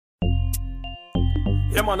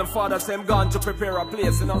Yeah, man, the Father said him gone to prepare a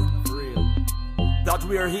place, you know. For real. That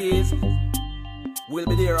where he is, we'll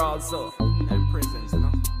be there also. In presence, you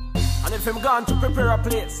know. And if him gone to prepare a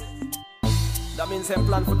place, that means him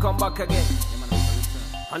plan to come back again. Yeah, man,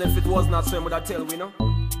 and if it was not so, him would have tell we, no?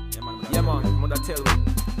 Yeah, man, him would have tell we.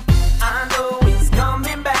 I know he's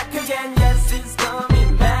coming back again, yes, he's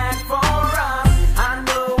coming back for us. I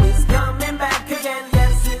know he's coming back again,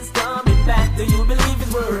 yes, he's coming back. Do you believe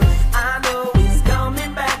his word? I know he's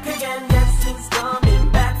coming back again, yes, he's coming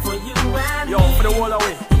back for you and yo, me. for the whole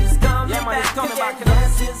away. He's coming yeah, man, he's coming back back, again,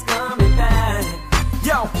 yes, he's coming back.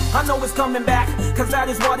 Yo, I know he's coming back, cause that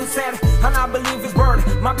is what he said, and I believe his word.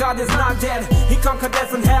 My God is not dead. He conquered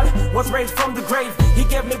death and hell, was raised from the grave. He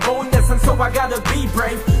gave me boldness, and so I gotta be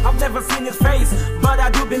brave. I've never seen his face, but I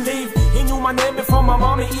do believe he knew my name before my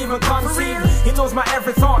mommy even conceived. He knows my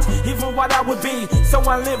every thought, even what I would be. So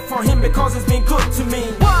I live for him because he's been good to me.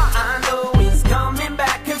 I know he's coming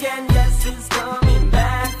back again, yes, he's coming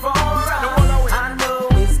back for us. I know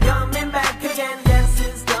he's coming back again, yes,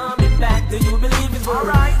 he's coming back. Do you believe his word?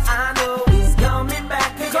 Alright. I know he's coming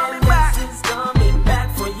back again, yes, he's coming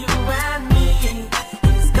back for you and me.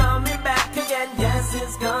 He's coming back again, yes,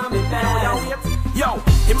 he's coming back. Yo,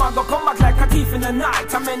 he might go come back like a thief in the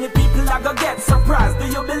night. How many people are gonna get surprised? Do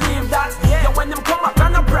you believe that? Yeah, yo, when him come back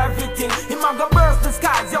on a everything, he might go burst the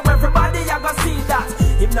skies. Yo, everybody are gonna see that.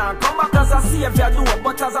 Him not come back as a savior, do,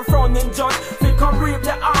 but as a frowning judge. He come reap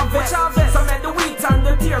the harvest. So let the wheat and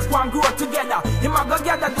the tears go and grow together. He might go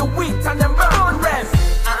gather the wheat and then burn the rest.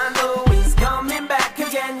 I know he's coming back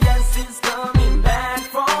again, yes, he's coming back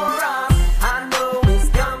for us. I know he's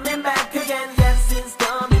coming back again, yes, he's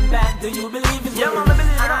coming back. Do you believe his word?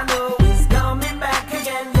 I know he's coming back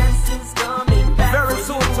again, yes, he's coming back. Very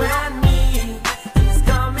for soon, you and me. He's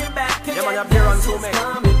coming back again, man, appear on yes, so he's many.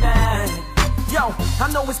 coming back. Yo, I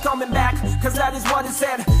know he's coming back, cause that is what he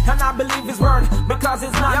said, and I believe his word, because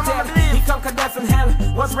he's not dead. He conquered death and hell,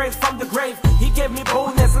 was raised from the grave. He gave me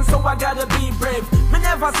boldness, and so I gotta be brave. Me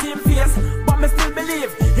never see him face, but me still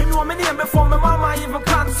believe. He know me name before my mama even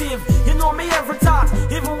conceived. He know me every thought,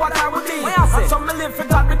 even what I would be. And so me live for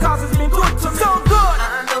God because he's been good to me. So good!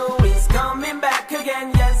 I know he's coming back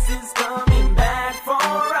again, yes, he's coming back for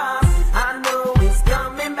us. I know he's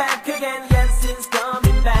coming back again, yes, he's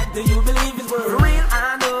coming back. Do you believe his word? For real?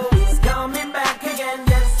 I know he's coming back again,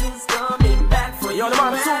 yes, he's coming back for you Yo, the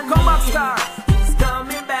man and soon me. come back, star. He's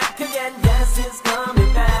coming back again, yes, he's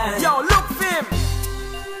coming back. Yo, look for him!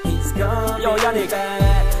 He's coming Yo, Yannick,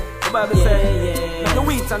 back. the Bible says, let the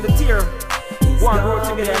wheat and the tear He's go and grow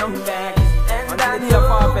coming together, you know? back. And Until I the day of know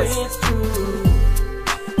harvest. it's true.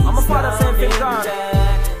 And my father said, Coming "Thank God,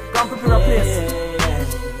 back. go and prepare a place."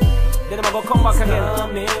 Then I'm gonna come back again.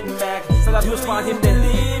 Coming back. So that you spot him then.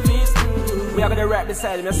 Believe it's true. We are gonna right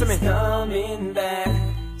beside him, you see me? Coming back.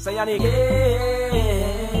 So Yannick,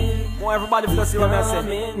 Yeah. want everybody to see what I say.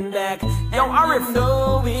 Coming back. Yo,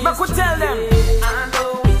 Arif, make we tell them. I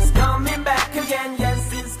know he's coming back again.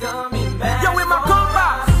 Yes, he's coming back. Yo, we might come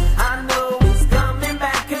back. I know he's coming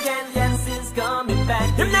back again. Yes, he's coming back.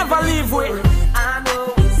 Him never leave with. I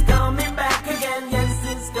know he's coming back again. Yes,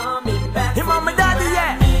 he's coming back. Him and my daddy,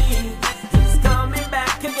 yeah. He's coming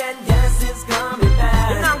back again. Yes, he's coming back.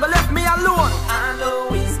 Him not gonna left me alone. I know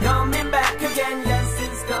he's coming back again. Yes,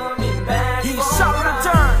 he's coming back. He for shall us.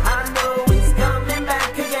 return. I know he's coming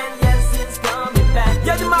back again. Yes, he's coming back.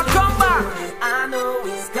 Yeah, you might come back. I know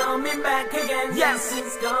he's coming back again. Yes,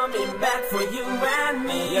 he's coming back for you and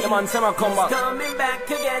me. Yeah, the man say man come back. He's coming back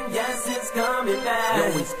again. Yes, he's coming back.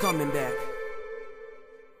 Yo, he's coming back.